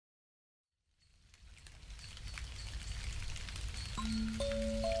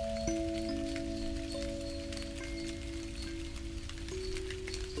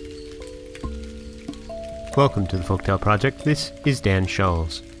Welcome to the Folktale Project. This is Dan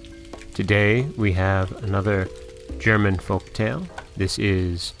Schulz. Today we have another German folktale. This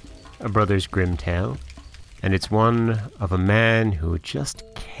is a Brothers Grimm tale, and it's one of a man who just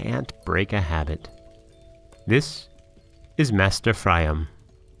can't break a habit. This is Master Pfreim.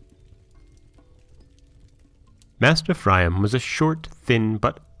 Master Pfreim was a short, thin,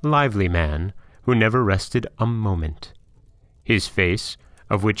 but lively man who never rested a moment. His face,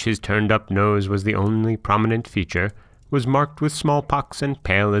 of which his turned-up nose was the only prominent feature, was marked with small-pox and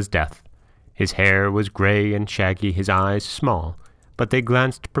pale as death. His hair was gray and shaggy, his eyes small, but they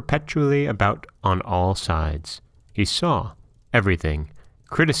glanced perpetually about on all sides. He saw everything,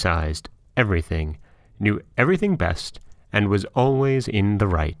 criticized everything, knew everything best, and was always in the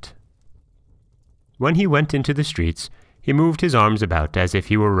right. When he went into the streets, he moved his arms about as if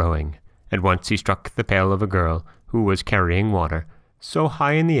he were rowing, and once he struck the pail of a girl who was carrying water, so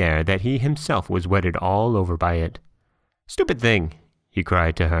high in the air that he himself was wetted all over by it. "Stupid thing!" he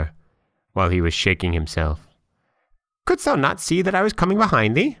cried to her, while he was shaking himself. "Couldst thou not see that I was coming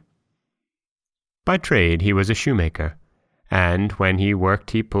behind thee?" By trade he was a shoemaker, and when he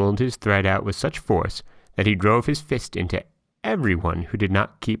worked he pulled his thread out with such force that he drove his fist into everyone who did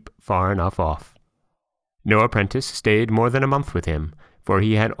not keep far enough off. No apprentice stayed more than a month with him, for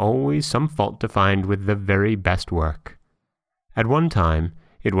he had always some fault to find with the very best work. At one time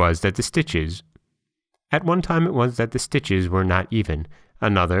it was that the stitches were not even,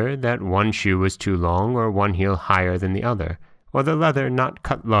 another that one shoe was too long or one heel higher than the other, or the leather not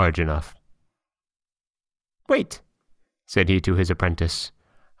cut large enough. "Wait," said he to his apprentice,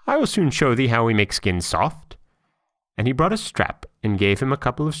 "I will soon show thee how we make skins soft." And he brought a strap and gave him a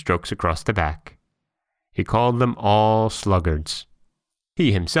couple of strokes across the back. He called them all sluggards.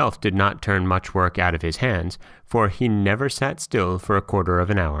 He himself did not turn much work out of his hands, for he never sat still for a quarter of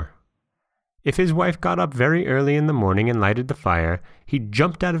an hour. If his wife got up very early in the morning and lighted the fire, he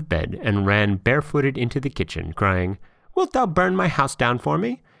jumped out of bed and ran barefooted into the kitchen, crying, "Wilt thou burn my house down for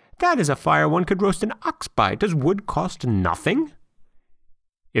me? That is a fire one could roast an ox by. Does wood cost nothing?"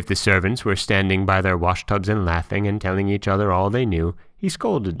 If the servants were standing by their washtubs and laughing and telling each other all they knew, he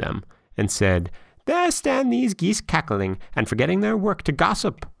scolded them, and said, "There stand these geese cackling, and forgetting their work to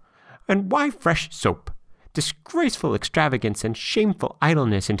gossip. And why fresh soap? Disgraceful extravagance and shameful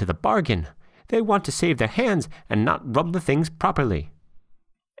idleness into the bargain. They want to save their hands, and not rub the things properly."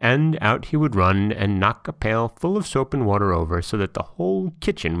 And out he would run and knock a pail full of soap and water over, so that the whole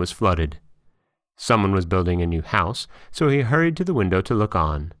kitchen was flooded. Someone was building a new house, so he hurried to the window to look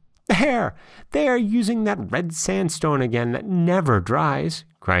on. "There! They are using that red sandstone again that never dries,"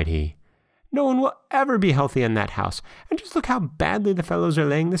 cried he. "No one will ever be healthy in that house, and just look how badly the fellows are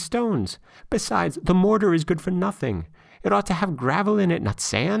laying the stones. Besides, the mortar is good for nothing. It ought to have gravel in it, not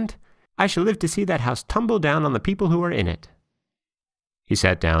sand. I shall live to see that house tumble down on the people who are in it." He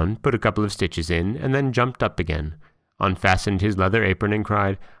sat down, put a couple of stitches in, and then jumped up again, unfastened his leather apron, and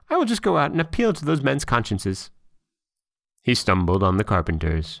cried, "I will just go out and appeal to those men's consciences." He stumbled on the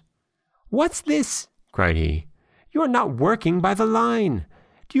carpenters. "What's this?" cried he. "You are not working by the line.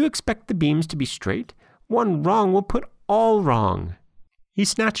 Do you expect the beams to be straight? One wrong will put all wrong." He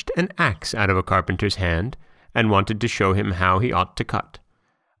snatched an axe out of a carpenter's hand, and wanted to show him how he ought to cut.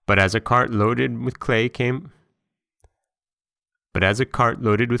 But as a cart loaded with clay came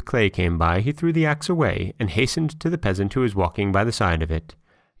by, he threw the axe away, and hastened to the peasant who was walking by the side of it.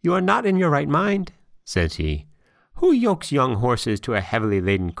 "You are not in your right mind," says he. "Who yokes young horses to a heavily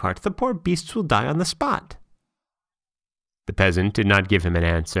laden cart? The poor beasts will die on the spot." The peasant did not give him an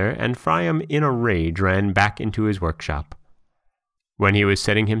answer, and Pfreim in a rage ran back into his workshop. When he was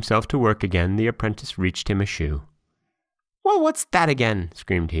setting himself to work again, the apprentice reached him a shoe. "Well, what's that again?"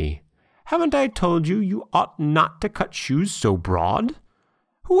 screamed he. "Haven't I told you you ought not to cut shoes so broad?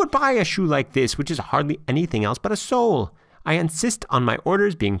 Who would buy a shoe like this, which is hardly anything else but a sole? I insist on my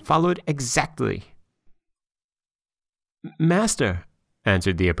orders being followed exactly." "Master,"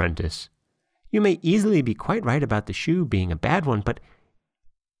 answered the apprentice, "you may easily be quite right about the shoe being a bad one, but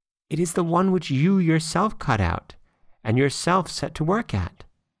it is the one which you yourself cut out, and yourself set to work at.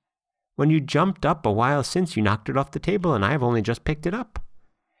 When you jumped up a while since, you knocked it off the table, and I have only just picked it up.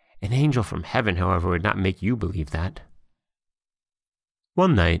 An angel from heaven, however, would not make you believe that."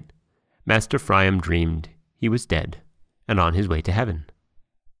 One night, Master Pfreim dreamed he was dead, and on his way to heaven.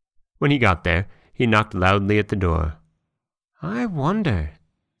 When he got there, he knocked loudly at the door. "I wonder,"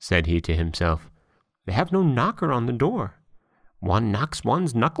 said he to himself, "they have no knocker on the door. One knocks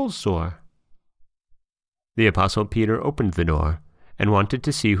one's knuckles sore." The Apostle Peter opened the door, and wanted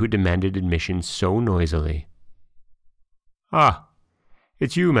to see who demanded admission so noisily. "Ah,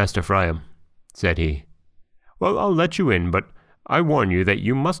 it's you, Master Pfreim," said he. Well, I'll let you in, but I warn you that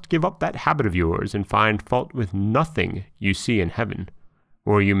you must give up that habit of yours and find fault with nothing you see in heaven,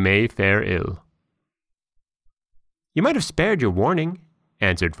 or you may fare ill." "You might have spared your warning,"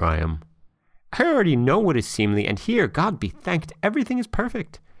 answered Pfreim. "I already know what is seemly, and here, God be thanked, everything is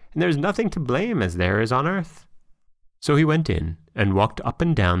perfect, and there is nothing to blame as there is on earth." So he went in and walked up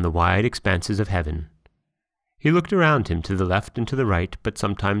and down the wide expanses of heaven. He looked around him to the left and to the right, but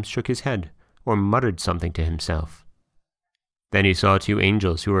sometimes shook his head, or muttered something to himself. Then he saw 2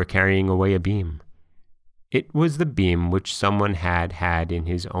 angels who were carrying away a beam. It was the beam which someone had had in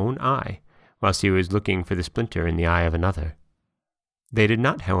his own eye, whilst he was looking for the splinter in the eye of another. They did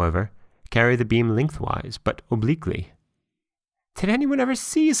not, however, carry the beam lengthwise, but obliquely. "Did anyone ever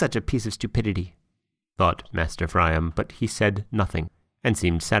see such a piece of stupidity?" thought Master Pfreim, but he said nothing, and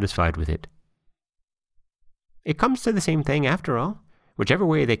seemed satisfied with it. "It comes to the same thing after all, whichever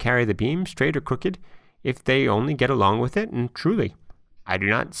way they carry the beam, straight or crooked, if they only get along with it, and truly, I do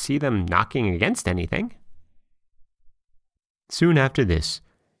not see them knocking against anything." Soon after this,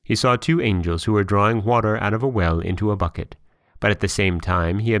 he saw 2 angels who were drawing water out of a well into a bucket, but at the same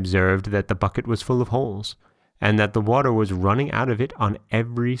time he observed that the bucket was full of holes, and that the water was running out of it on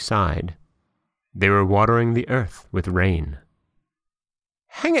every side. They were watering the earth with rain.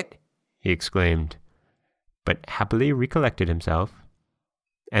 "Hang it!" he exclaimed, but happily recollected himself,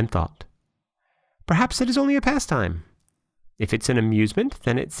 and thought, "Perhaps it is only a pastime. If it's an amusement,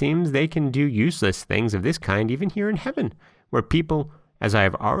 then it seems they can do useless things of this kind even here in heaven, where people, as I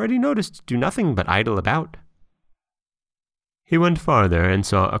have already noticed, do nothing but idle about." He went farther and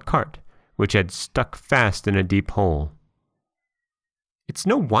saw a cart, which had stuck fast in a deep hole. "It's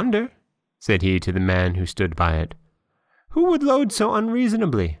no wonder," said he to the man who stood by it. "Who would load so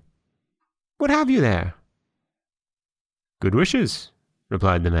unreasonably? What have you there?" "Good wishes,"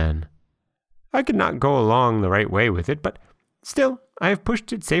 replied the man. "I could not go along the right way with it, but still, I have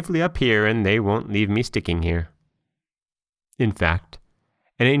pushed it safely up here, and they won't leave me sticking here." In fact,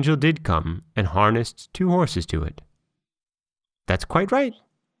 an angel did come and harnessed 2 horses to it. "That's quite right,"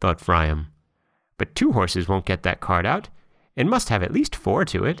 thought Pfreim. "But 2 horses won't get that cart out. It must have at least 4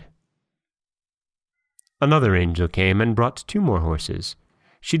 to it." Another angel came and brought 2 more horses.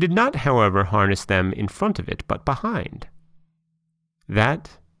 She did not, however, harness them in front of it, but behind.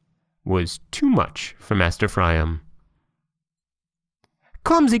 That was too much for Master Pfreim.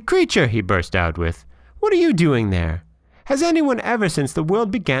 "Clumsy creature!" he burst out with. "What are you doing there? Has anyone ever since the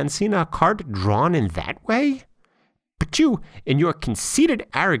world began seen a cart drawn in that way? But you, in your conceited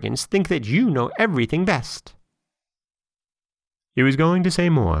arrogance, think that you know everything best." He was going to say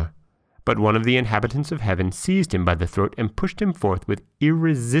more, but one of the inhabitants of heaven seized him by the throat and pushed him forth with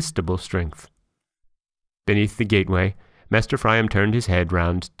irresistible strength. Beneath the gateway, Master Pfreim turned his head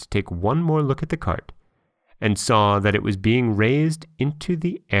round to take one more look at the cart, and saw that it was being raised into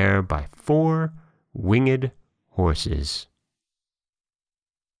the air by 4 winged horses.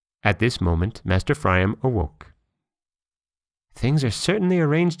 At this moment, Master Pfreim awoke. "Things are certainly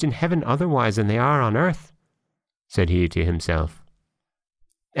arranged in heaven otherwise than they are on earth," said he to himself.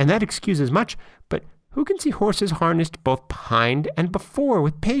 "And that excuses much, but who can see horses harnessed both behind and before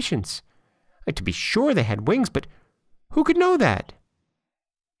with patience? To be sure they had wings, but who could know that?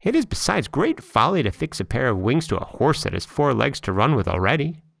 It is besides great folly to fix a pair of wings to a horse that has 4 legs to run with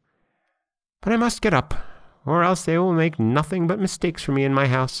already. But I must get up, or else they will make nothing but mistakes for me in my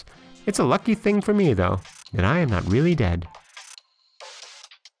house. It's a lucky thing for me, though, that I am not really dead."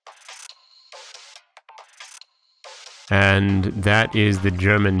 And that is the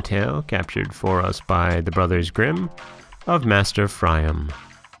German tale captured for us by the Brothers Grimm of Master Pfreim,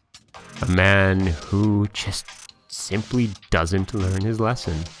 a man who just simply doesn't learn his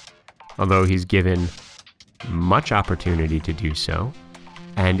lesson, although he's given much opportunity to do so,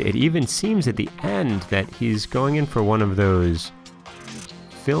 and it even seems at the end that he's going in for one of those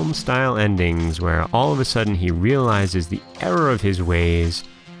film-style endings where all of a sudden he realizes the error of his ways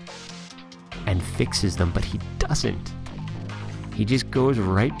and fixes them, but he doesn't. He just goes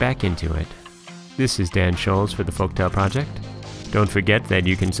right back into it. This is Dan Scholes for the Folktale Project. Don't forget that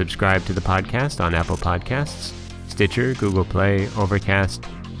you can subscribe to the podcast on Apple Podcasts, Stitcher, Google Play, Overcast,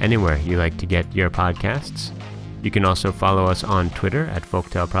 anywhere you like to get your podcasts. You can also follow us on Twitter at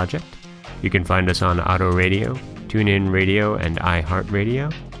Folktale Project. You can find us on Auto Radio, TuneIn Radio, and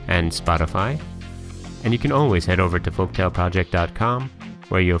iHeartRadio, and Spotify. And you can always head over to folktaleproject.com,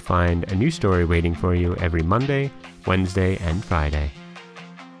 where you'll find a new story waiting for you every Monday, Wednesday, and Friday.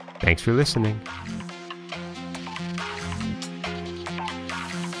 Thanks for listening.